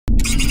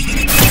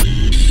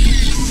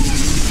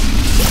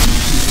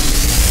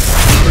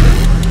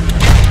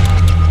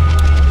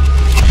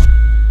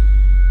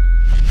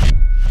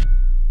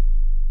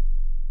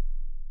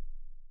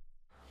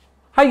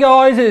Hey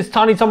guys, it's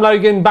Tiny Tom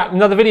Logan back with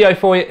another video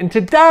for you, and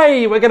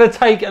today we're going to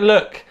take a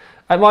look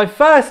at my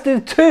first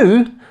of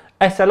two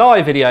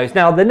SLI videos.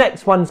 Now the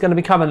next one's going to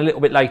be coming a little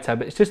bit later,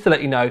 but it's just to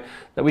let you know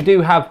that we do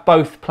have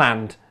both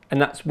planned,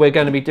 and that's we're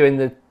going to be doing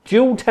the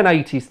dual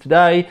 1080s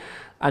today,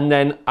 and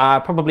then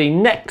probably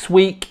next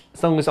week,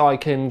 as long as I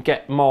can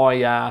get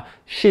my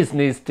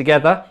shiznys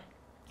together,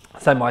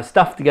 so my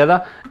stuff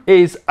together,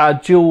 is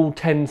dual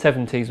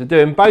 1070s. We're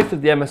doing both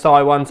of the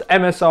MSI ones.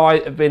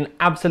 MSI have been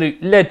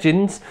absolute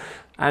legends,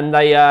 and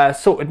they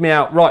sorted me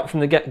out right from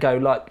the get-go.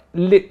 Like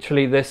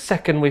literally the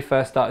second we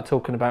first started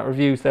talking about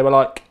reviews, they were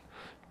like,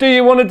 do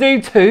you want to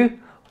do two?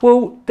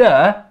 Well,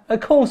 duh, of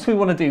course we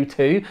want to do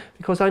two,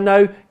 because I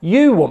know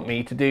you want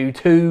me to do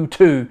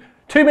two.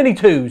 Too many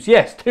twos,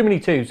 yes, too many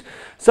twos.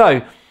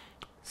 So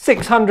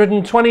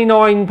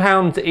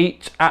 £629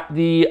 each at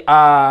the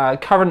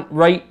current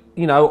rate,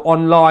 you know,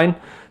 online.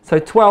 So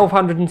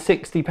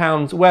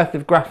 £1,260 worth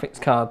of graphics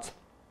cards.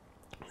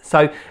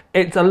 So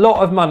it's a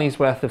lot of money's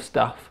worth of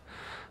stuff.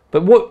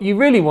 But what you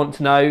really want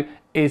to know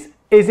is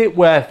it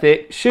worth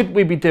it? Should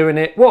we be doing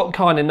it? What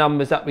kind of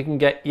numbers that we can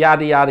get?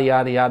 Yada, yada,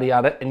 yada, yada,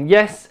 yada. And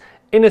yes,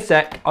 in a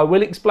sec, I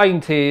will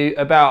explain to you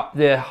about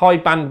the high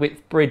bandwidth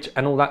bridge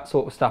and all that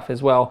sort of stuff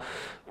as well.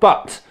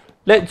 But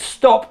let's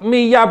stop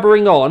me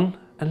yabbering on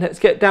and let's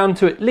get down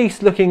to at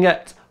least looking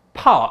at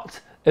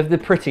part of the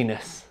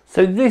prettiness.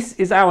 So this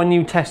is our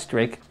new test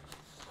rig.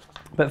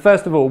 But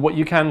first of all, what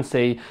you can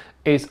see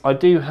is I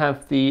do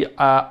have the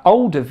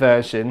older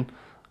version,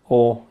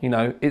 or, you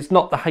know, it's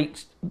not the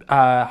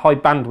high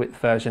bandwidth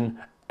version,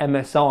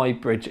 MSI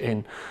bridge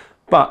in.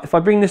 But if I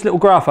bring this little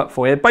graph up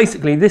for you,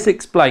 basically this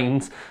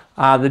explains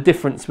the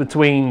difference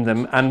between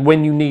them and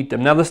when you need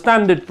them. Now the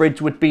standard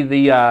bridge would be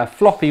the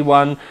floppy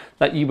one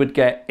that you would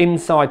get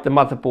inside the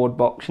motherboard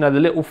box. You know,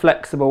 the little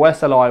flexible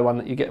SLI one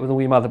that you get with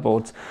all your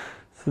motherboards.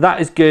 So that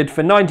is good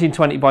for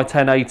 1920 by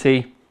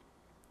 1080.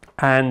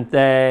 And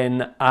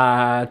then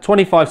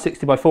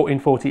 2560 by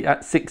 1440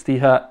 at 60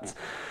 Hertz.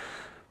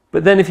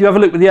 But then if you have a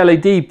look with the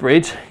LED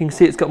bridge, you can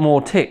see it's got more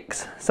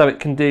ticks. So it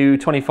can do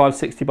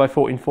 2560 by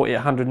 1440 at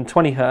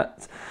 120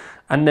 Hertz.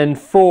 And then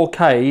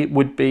 4K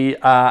would be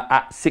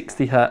at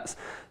 60 Hertz.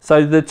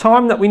 So the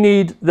time that we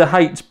need the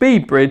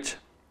HB bridge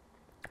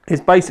is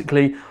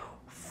basically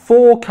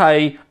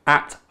 4K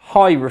at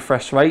high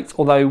refresh rates,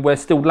 although we're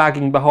still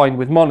lagging behind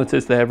with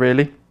monitors there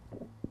really.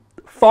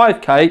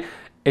 5K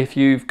if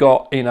you've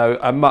got, you know,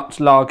 a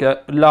much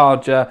larger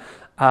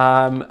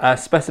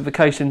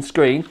specification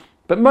screen.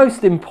 But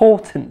most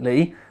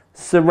importantly,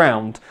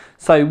 surround.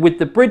 So with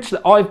the bridge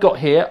that I've got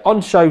here on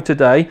show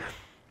today,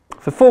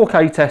 for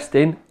 4K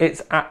testing,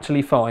 it's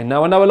actually fine.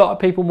 Now I know a lot of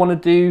people want to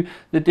do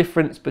the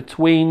difference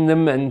between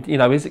them and, you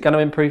know, is it going to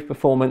improve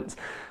performance?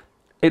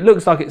 It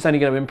looks like it's only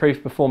going to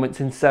improve performance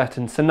in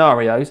certain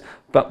scenarios,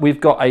 but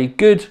we've got a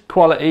good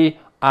quality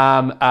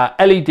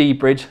LED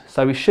bridge,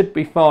 so we should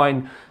be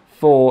fine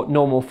for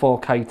normal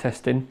 4K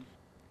testing.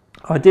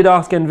 I did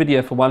ask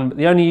NVIDIA for one, but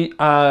the only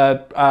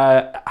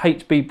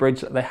HB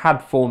bridge that they had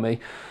for me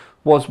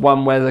was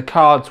one where the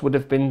cards would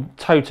have been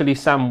totally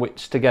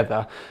sandwiched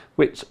together,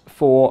 which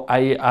for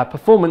a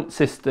performance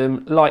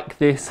system like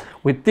this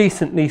with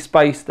decently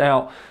spaced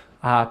out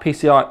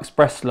PCI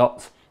Express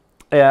slots,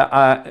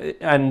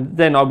 and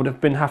then I would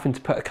have been having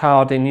to put a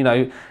card in, you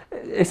know,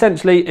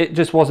 essentially it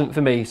just wasn't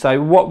for me.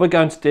 So what we're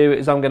going to do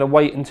is I'm going to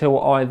wait until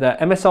either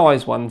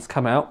MSI's ones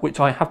come out, which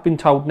I have been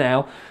told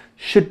now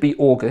should be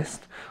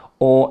August,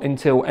 or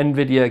until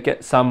NVIDIA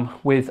gets some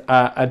with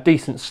a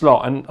decent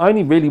slot. And I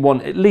only really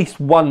want at least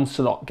one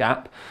slot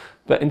gap,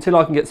 but until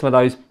I can get some of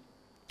those,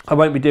 I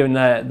won't be doing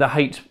the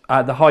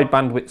high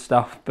bandwidth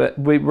stuff. But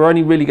we're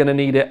only really going to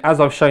need it, as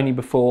I've shown you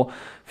before,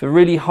 for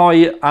really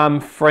high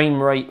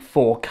frame rate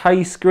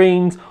 4K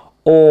screens,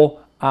 or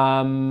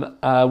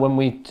when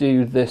we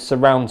do the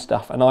surround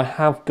stuff. And I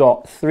have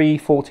got three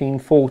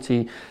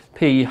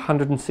 1440p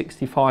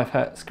 165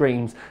 Hertz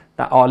screens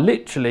that are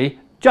literally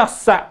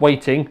just sat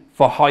waiting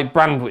for high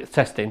bandwidth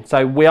testing.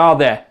 So we are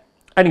there.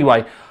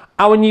 Anyway,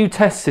 our new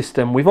test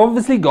system, we've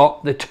obviously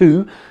got the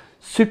two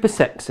super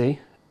sexy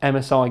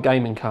MSI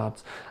gaming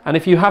cards. And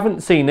if you haven't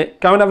seen it,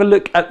 go and have a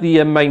look at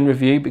the main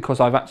review, because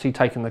I've actually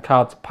taken the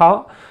cards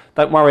apart.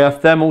 Don't worry,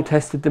 I've thermal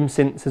tested them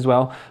since as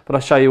well, but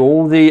I'll show you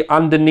all the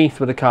underneath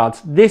with the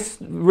cards. This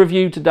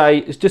review today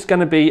is just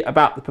going to be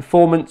about the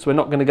performance. We're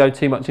not going to go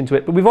too much into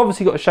it, but we've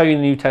obviously got to show you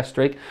the new test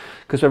rig,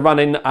 because we're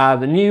running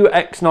the new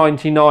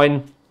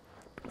X99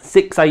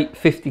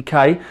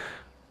 6850K,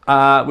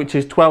 which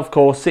is 12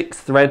 core, 6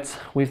 threads.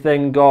 We've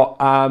then got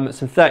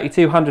some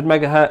 3200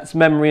 megahertz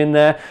memory in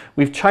there.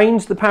 We've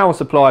changed the power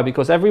supply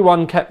because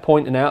everyone kept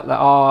pointing out that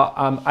our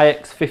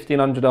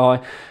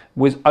AX1500i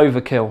was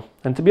overkill.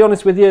 And to be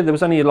honest with you, there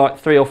was only like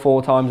 3 or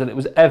 4 times that it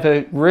was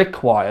ever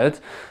required.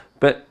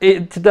 But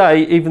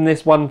today, even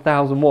this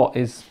 1000 watt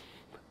is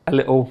a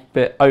little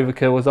bit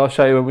overkill, as I'll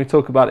show you when we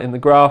talk about it in the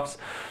graphs.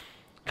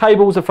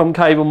 Cables are from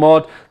Cable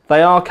Mod.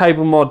 They are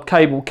Cable Mod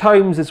cable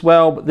combs as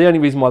well, but the only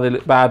reason why they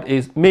look bad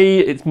is me,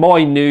 it's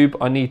my noob.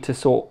 I need to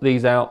sort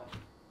these out.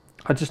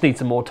 I just need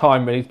some more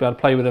time really to be able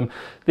to play with them.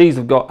 These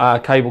have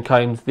got cable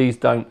cones, these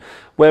don't.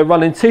 We're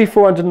running two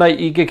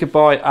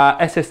 480GB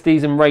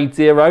SSDs and RAID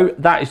 0.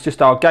 That is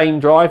just our game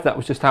drive. That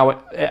was just how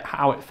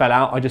it fell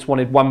out. I just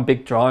wanted one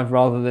big drive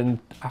rather than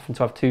having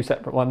to have two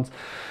separate ones.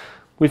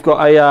 We've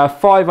got a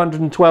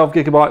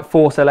 512GB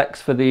Force LX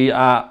for the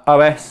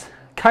OS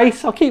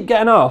case. I keep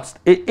getting asked.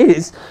 It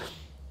is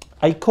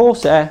a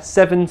Corsair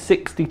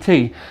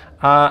 760T.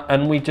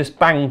 And we just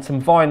banged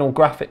some vinyl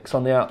graphics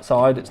on the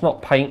outside. It's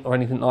not paint or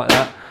anything like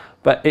that,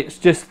 but it's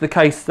just the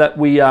case that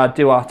we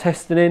do our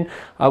testing in.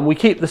 We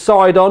keep the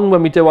side on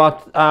when we do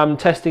our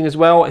testing as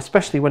well,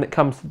 especially when it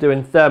comes to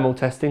doing thermal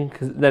testing,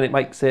 because then it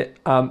makes it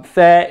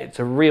fair. It's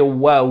a real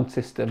world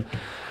system.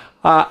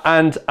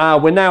 And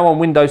we're now on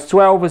Windows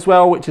 12 as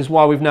well, which is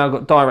why we've now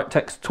got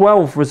DirectX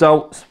 12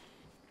 results.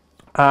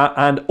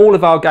 And all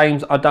of our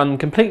games are done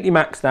completely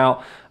maxed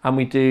out, and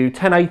we do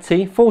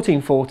 1080,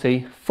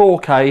 1440,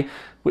 4K,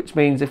 which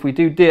means if we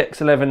do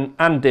DX11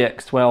 and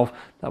DX12,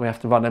 that we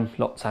have to run them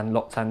lots and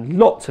lots and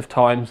lots of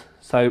times.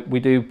 So we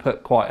do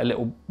put quite a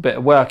little bit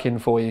of work in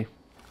for you.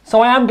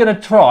 So I am going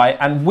to try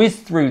and whiz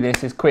through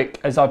this as quick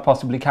as I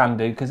possibly can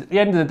do, because at the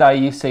end of the day,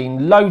 you've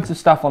seen loads of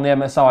stuff on the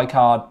MSI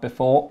card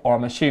before, or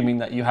I'm assuming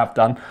that you have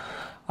done,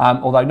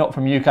 although not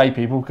from UK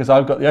people, because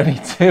I've got the only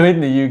two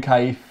in the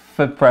UK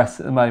for press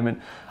at the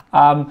moment.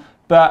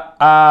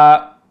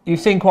 You've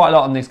seen quite a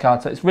lot on this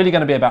card, so it's really going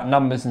to be about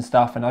numbers and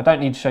stuff, and I don't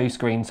need to show you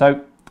screen. So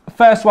the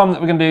first one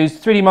that we're going to do is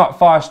 3D Mark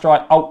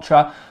Firestrike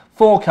Ultra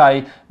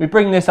 4K. We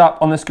bring this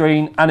up on the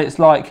screen and it's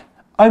like,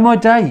 oh my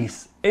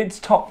days, it's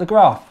topped the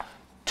graph.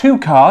 2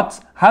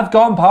 cards have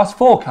gone past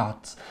 4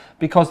 cards,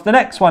 because the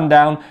next one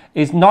down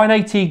is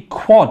 980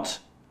 Quad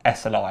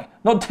SLI,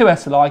 not 2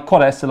 SLI,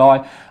 Quad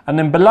SLI, and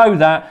then below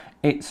that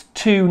it's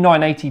 2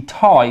 980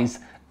 Tis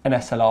an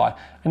SLI.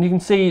 And you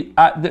can see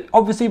that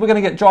obviously we're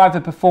going to get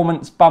driver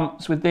performance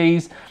bumps with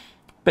these,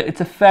 but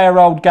it's a fair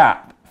old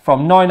gap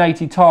from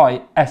 980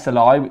 Ti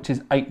SLI, which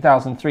is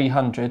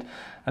 8,300,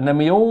 and then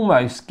we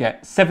almost get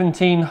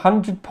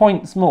 1,700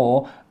 points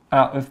more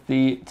out of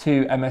the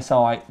two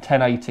MSI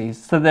 1080s.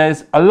 So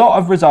there's a lot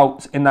of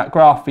results in that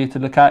graph for you to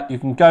look at. You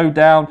can go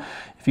down,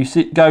 if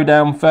you go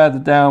down further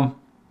down,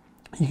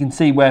 you can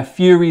see where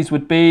Furies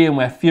would be and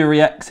where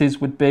Fury X's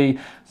would be.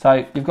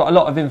 So you've got a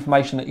lot of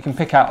information that you can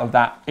pick out of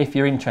that if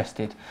you're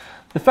interested.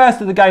 The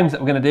first of the games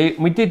that we're going to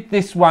do, we did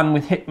this one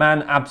with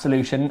Hitman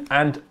Absolution,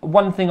 and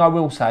one thing I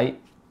will say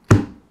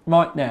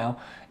right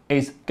now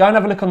is go and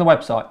have a look on the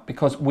website,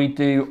 because we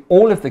do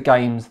all of the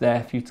games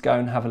there for you to go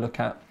and have a look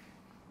at.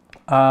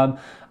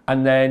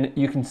 And then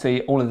you can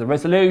see all of the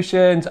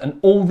resolutions and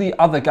all the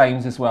other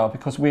games as well,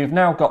 because we've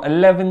now got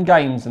 11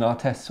 games in our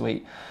test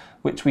suite,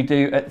 which we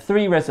do at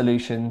 3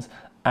 resolutions,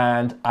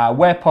 and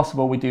where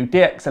possible we do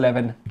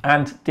DX11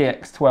 and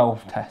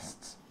DX12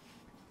 tests.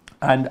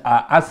 And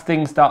as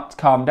things start to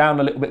calm down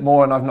a little bit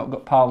more and I've not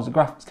got piles of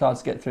graphics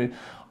cards to get through,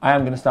 I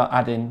am going to start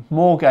adding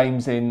more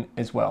games in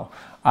as well.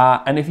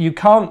 And if you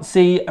can't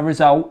see a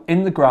result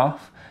in the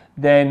graph,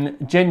 then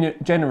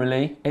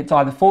generally it's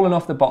either fallen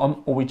off the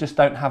bottom or we just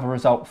don't have a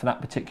result for that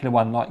particular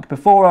one. Like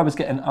before, I was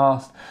getting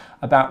asked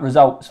about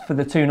results for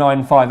the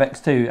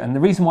 295X2, and the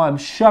reason why I'm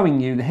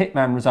showing you the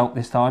Hitman result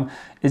this time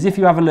is if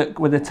you have a look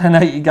where the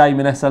 1080 game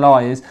in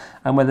SLI is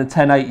and where the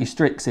 1080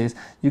 Strix is,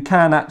 you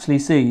can actually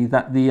see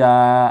that the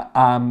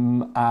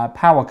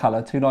power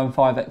color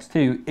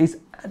 295X2 is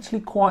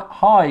actually quite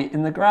high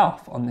in the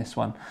graph on this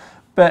one.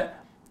 But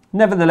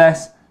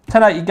nevertheless,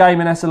 1080 game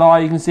in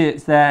SLI, you can see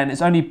it's there, and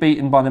it's only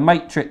beaten by the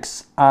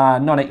Matrix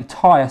 980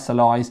 Ti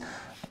SLIs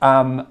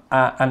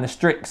and the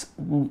Strix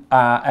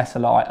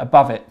SLI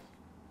above it.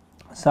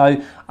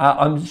 So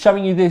I'm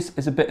showing you this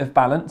as a bit of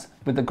balance.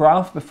 With the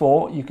graph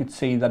before, you could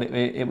see that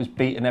it was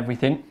beating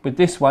everything. With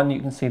this one, you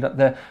can see that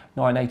the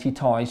 980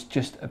 Ti's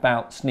just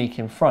about sneak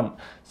in front.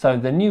 So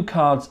the new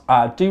cards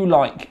do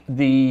like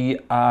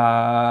the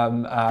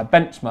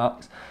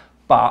benchmarks,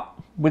 but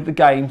with the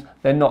games,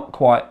 they're not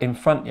quite in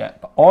front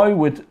yet. But I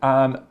would,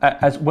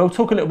 as we'll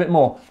talk a little bit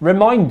more,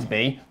 remind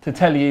me to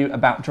tell you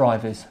about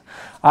drivers.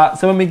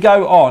 So when we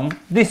go on,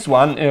 this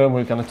one,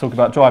 we're going to talk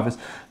about drivers.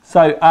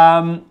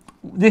 So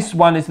this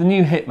one is the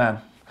new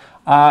Hitman.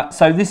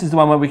 So this is the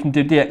one where we can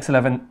do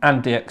DX11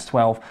 and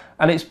DX12.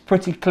 And it's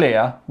pretty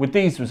clear with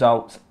these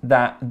results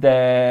that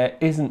there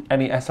isn't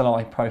any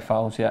SLI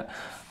profiles yet.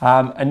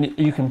 And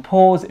you can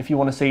pause if you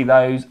want to see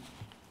those.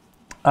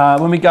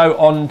 When we go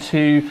on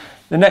to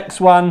the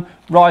next one,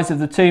 Rise of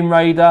the Tomb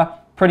Raider,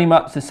 pretty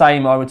much the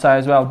same, I would say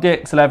as well.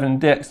 DX11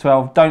 and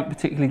DX12 don't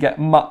particularly get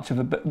much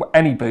of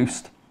any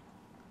boost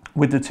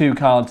with the two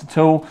cards at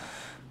all.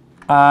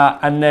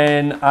 And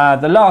then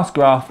the last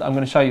graph that I'm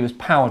going to show you is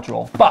Power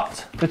Draw.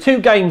 But the two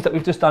games that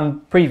we've just done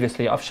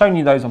previously, I've shown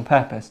you those on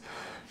purpose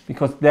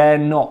because they're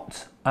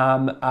not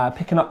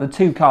picking up the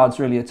two cards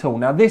really at all.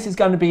 Now this is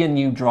going to be a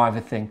new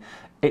driver thing.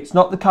 It's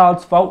not the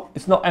card's fault,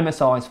 it's not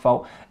MSI's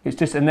fault, it's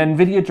just an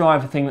NVIDIA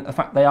driver thing, that the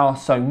fact they are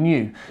so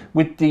new.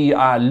 With the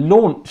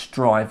launch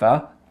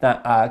driver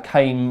that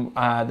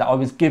that I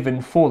was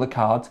given for the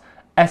cards,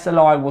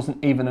 SLI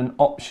wasn't even an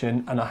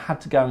option, and I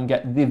had to go and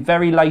get the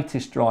very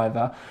latest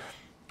driver,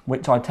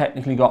 which I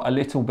technically got a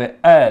little bit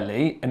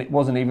early, and it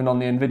wasn't even on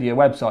the NVIDIA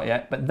website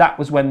yet, but that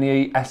was when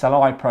the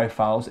SLI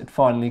profiles had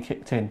finally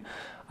kicked in.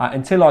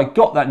 Until I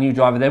got that new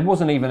driver, there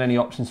wasn't even any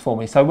options for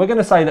me. So we're going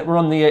to say that we're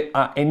on the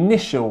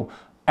initial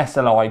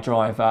SLI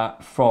driver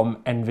from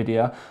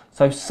NVIDIA.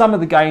 So some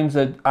of the games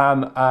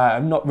are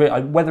not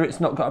really, whether it's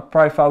not got a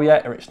profile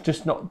yet or it's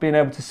just not being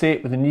able to see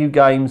it with the new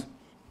games,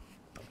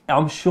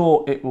 I'm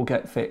sure it will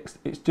get fixed.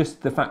 It's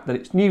just the fact that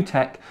it's new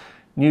tech,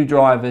 new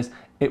drivers,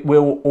 it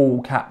will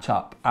all catch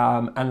up.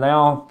 And they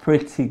are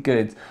pretty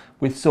good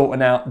with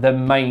sorting out the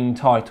main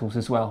titles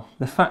as well.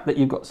 The fact that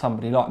you've got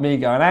somebody like me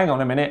going, hang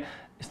on a minute,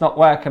 it's not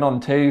working on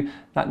 2,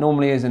 that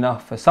normally is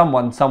enough for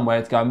someone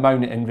somewhere to go and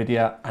moan at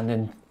NVIDIA, and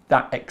then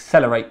that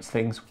accelerates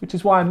things, which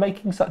is why I'm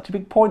making such a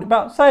big point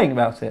about saying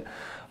about it.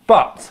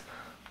 But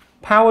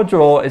Power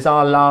Draw is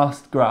our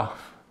last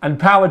graph, and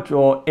Power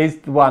Draw is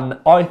the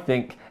one I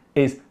think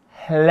is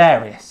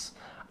hilarious,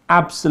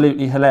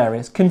 absolutely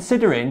hilarious,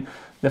 considering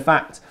the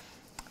fact,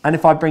 and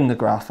if I bring the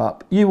graph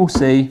up, you will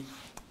see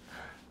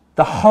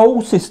the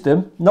whole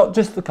system, not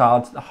just the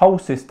cards, the whole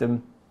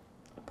system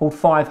pulled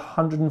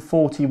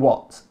 540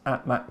 watts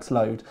at max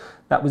load.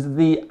 That was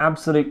the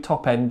absolute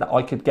top end that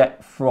I could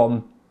get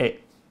from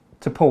it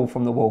to pull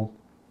from the wall,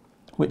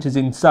 which is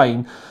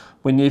insane.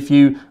 When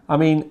I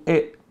mean,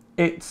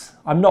 it's,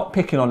 I'm not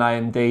picking on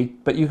AMD,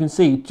 but you can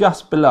see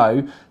just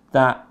below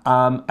that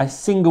a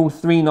single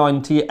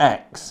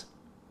 390X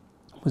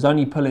was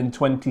only pulling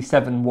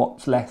 27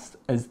 watts less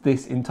as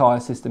this entire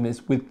system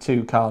is with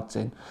 2 cards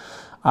in.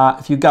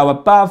 If you go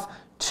above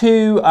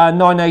 2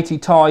 980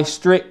 Ti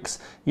Strix,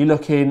 you're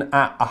looking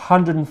at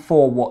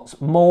 104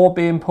 watts more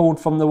being pulled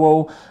from the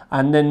wall.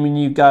 And then when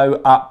you go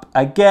up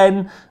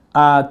again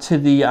to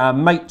the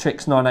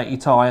Matrix 980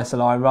 Ti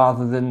SLI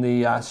rather than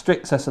the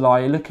Strix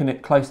SLI, you're looking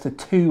at close to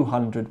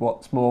 200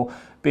 watts more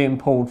being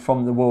pulled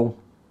from the wall.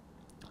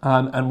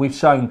 And we've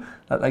shown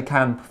that they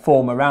can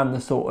perform around the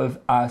sort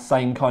of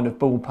same kind of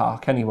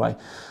ballpark anyway.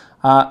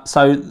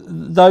 So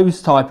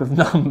those type of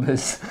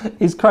numbers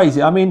is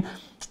crazy. I mean,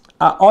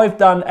 I've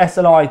done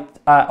SLI,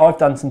 I've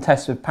done some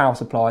tests with power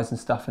supplies and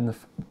stuff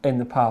in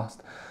the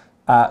past.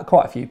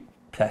 Quite a few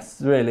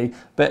tests really.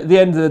 But at the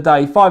end of the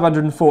day,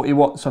 540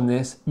 watts from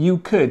this, you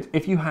could,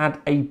 if you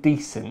had a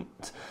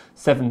decent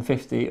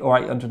 750 or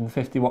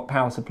 850 watt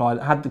power supply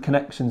that had the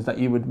connections that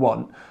you would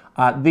want,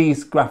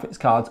 these graphics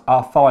cards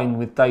are fine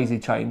with daisy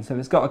chains. So if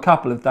it's got a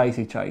couple of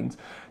daisy chains,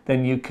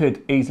 then you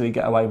could easily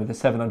get away with a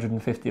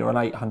 750 or an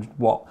 800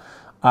 watt.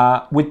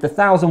 With the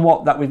 1000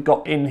 watt that we've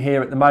got in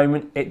here at the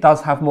moment, it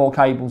does have more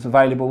cables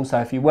available. So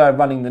if you were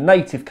running the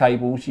native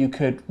cables, you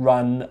could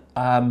run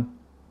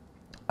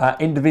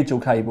individual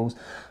cables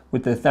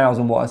with the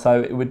 1000 watt.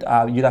 So it would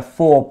you'd have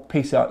 4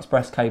 PCI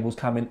Express cables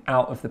coming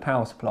out of the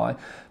power supply.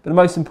 But the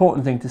most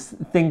important thing to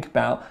think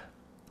about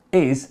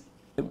is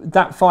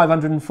that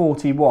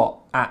 540 watt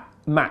at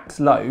max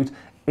load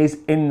is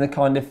in the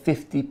kind of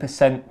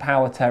 50%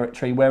 power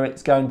territory where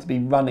it's going to be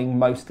running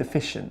most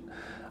efficient.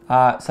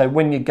 So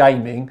when you're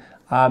gaming,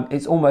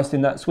 it's almost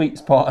in that sweet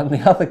spot. And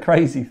the other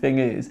crazy thing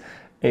is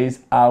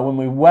when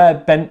we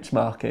were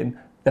benchmarking,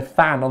 the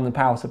fan on the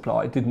power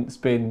supply didn't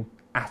spin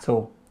at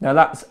all. Now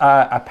that's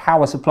a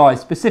power supply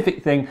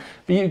specific thing,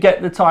 but you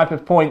get the type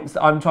of points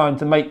that I'm trying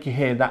to make you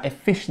here, that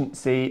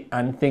efficiency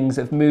and things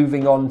of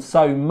moving on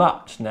so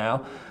much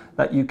now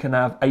that you can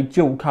have a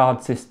dual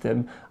card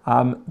system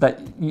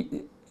that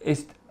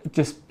is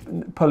just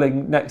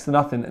pulling next to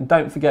nothing. And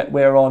don't forget,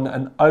 we're on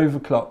an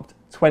overclocked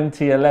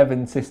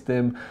 2011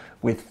 system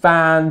with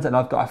fans, and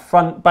I've got a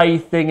front bay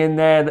thing in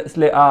there that's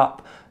lit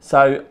up.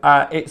 So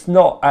it's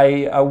not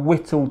a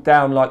whittled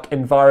down, like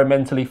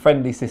environmentally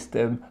friendly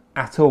system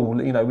at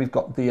all. You know, we've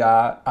got the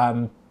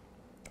H100i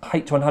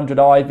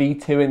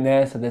V2 in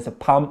there, so there's a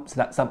pump, so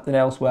that's something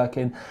else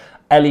working.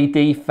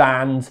 LED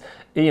fans.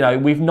 You know,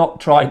 we've not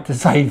tried to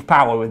save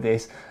power with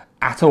this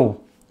at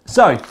all.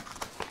 So,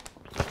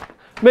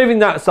 moving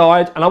that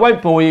aside, and I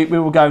won't bore you, we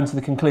will go into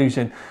the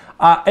conclusion.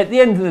 At the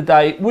end of the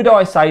day, would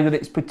I say that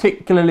it's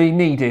particularly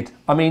needed?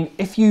 I mean,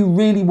 if you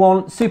really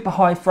want super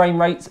high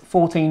frame rates,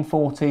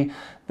 1440,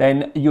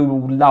 then you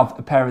will love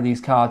a pair of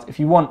these cards. If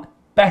you want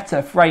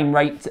better frame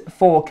rates at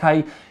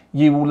 4K,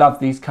 you will love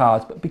these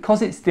cards. But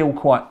because it's still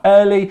quite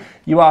early,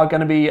 you are going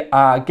to be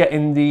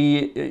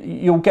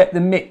you'll get the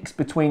mix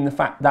between the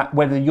fact that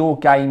whether your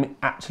game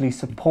actually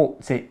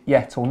supports it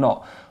yet or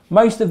not.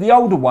 Most of the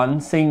older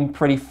ones seem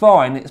pretty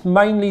fine. It's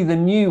mainly the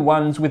new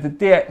ones with the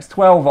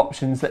DX12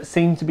 options that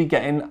seem to be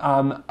getting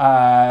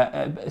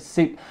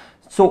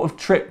sort of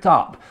tripped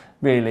up,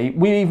 really.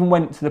 We even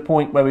went to the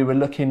point where we were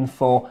looking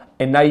for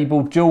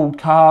enable dual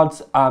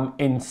cards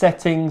in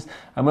settings,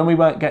 and when we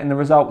weren't getting the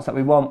results that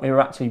we want, we were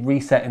actually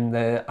resetting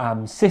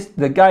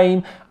the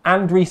game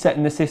and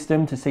resetting the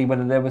system to see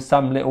whether there was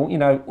some little, you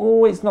know,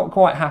 oh, it's not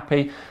quite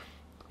happy.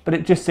 But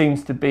it just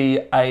seems to be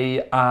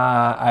a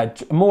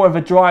more of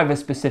a driver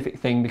specific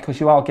thing,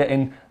 because you are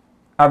getting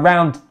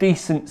around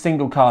decent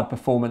single card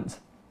performance.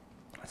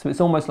 So it's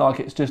almost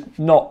like it's just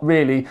not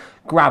really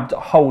grabbed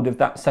hold of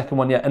that second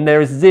one yet. And there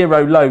is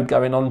zero load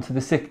going on to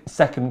the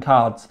second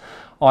cards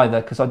either,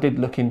 because I did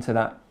look into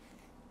that.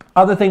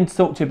 Other thing to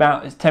talk to you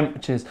about is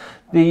temperatures.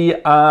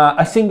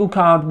 A single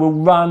card will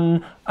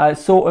run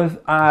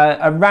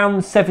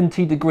around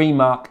 70-degree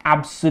mark,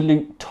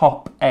 absolute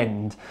top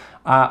end.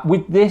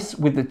 With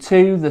the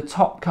two, the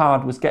top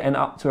card was getting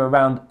up to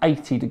around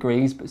 80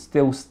 degrees, but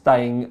still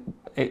staying,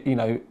 you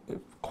know,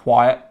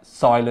 quiet,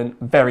 silent,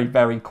 very,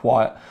 very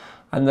quiet.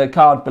 And the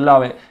card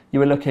below it, you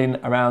were looking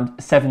around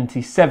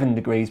 77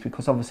 degrees,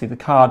 because obviously the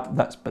card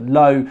that's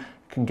below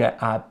can get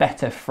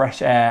better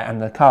fresh air,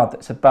 and the card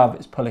that's above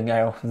is pulling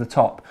air off of the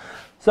top.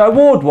 So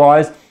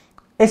award-wise,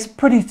 it's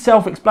pretty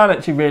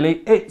self-explanatory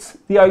really. It's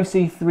the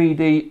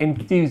OC3D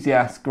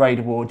Enthusiast Grade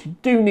Award. You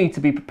do need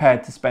to be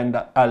prepared to spend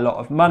a lot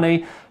of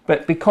money,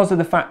 but because of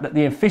the fact that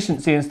the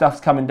efficiency and stuff's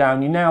coming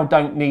down, you now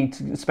don't need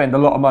to spend a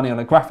lot of money on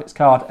a graphics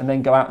card and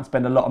then go out and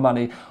spend a lot of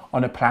money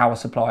on a power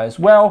supply as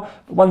well.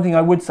 But one thing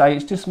I would say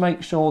is just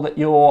make sure that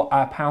your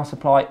power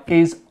supply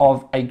is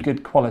of a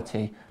good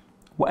quality.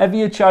 Whatever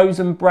your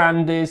chosen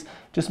brand is,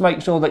 just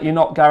make sure that you're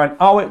not going,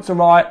 oh, it's all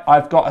right,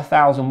 I've got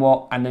 1,000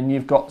 watt, and then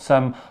you've got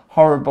some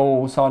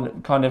horrible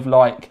kind of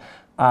like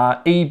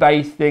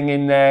eBay thing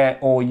in there,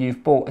 or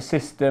you've bought a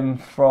system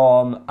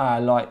from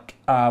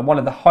one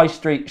of the high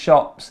street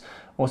shops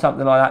or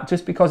something like that.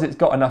 Just because it's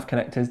got enough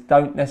connectors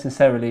doesn't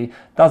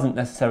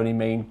necessarily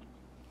mean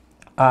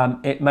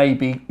it may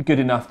be good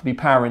enough to be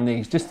powering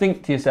these. Just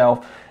think to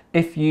yourself,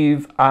 if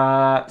you've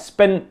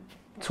spent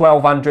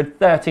 £1,200,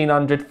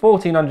 £1,300,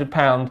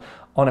 £1,400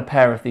 on a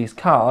pair of these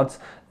cards,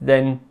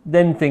 then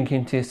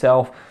thinking to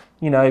yourself,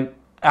 you know,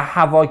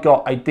 have I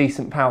got a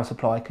decent power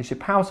supply? Because your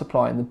power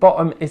supply in the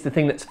bottom is the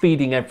thing that's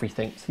feeding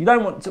everything. So you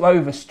don't want to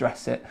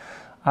overstress it.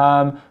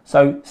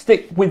 So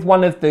stick with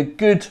one of the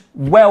good,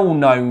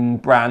 well-known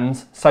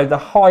brands. So the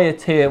higher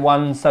tier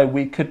ones, so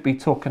we could be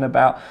talking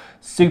about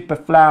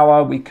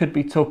Superflower, we could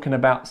be talking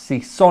about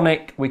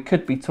Seasonic, we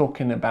could be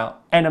talking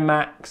about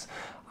Enemax,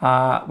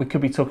 we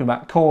could be talking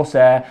about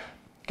Corsair.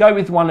 Go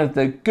with one of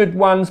the good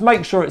ones,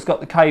 make sure it's got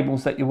the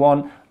cables that you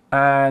want,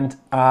 and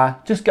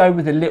just go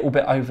with a little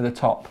bit over the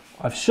top.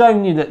 I've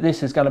shown you that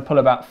this is going to pull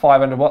about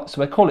 500 watts,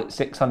 so I call it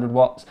 600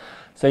 watts.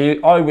 So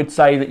I would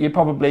say that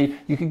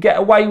you could get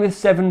away with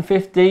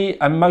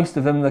 750, and most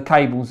of them, the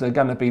cables are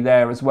going to be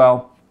there as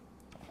well.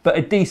 But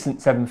a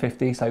decent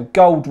 750, so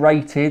gold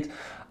rated,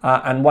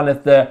 and one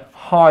of the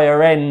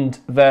higher end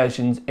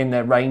versions in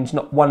their range,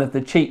 not one of the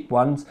cheap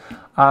ones.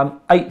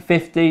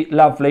 850,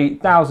 lovely,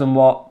 1000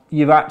 watt.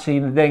 You've actually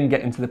then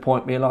getting to the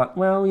point where you're like,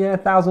 well, yeah,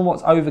 1000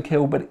 watts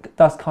overkill, but it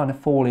does kind of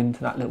fall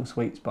into that little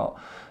sweet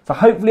spot. So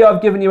hopefully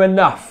I've given you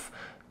enough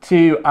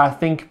to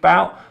think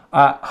about.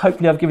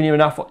 Hopefully I've given you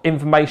enough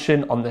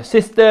information on the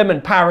system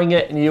and powering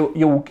it, and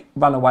you'll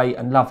run away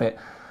and love it.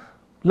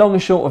 Long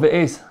and short of it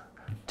is,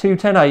 2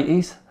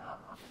 1080s.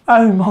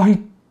 Oh my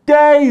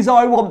days,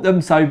 I want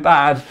them so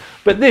bad.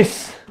 But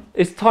this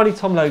is Tiny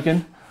Tom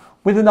Logan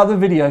with another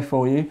video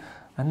for you.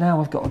 And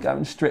now I've got to go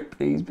and strip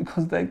these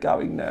because they're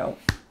going now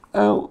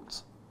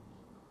out.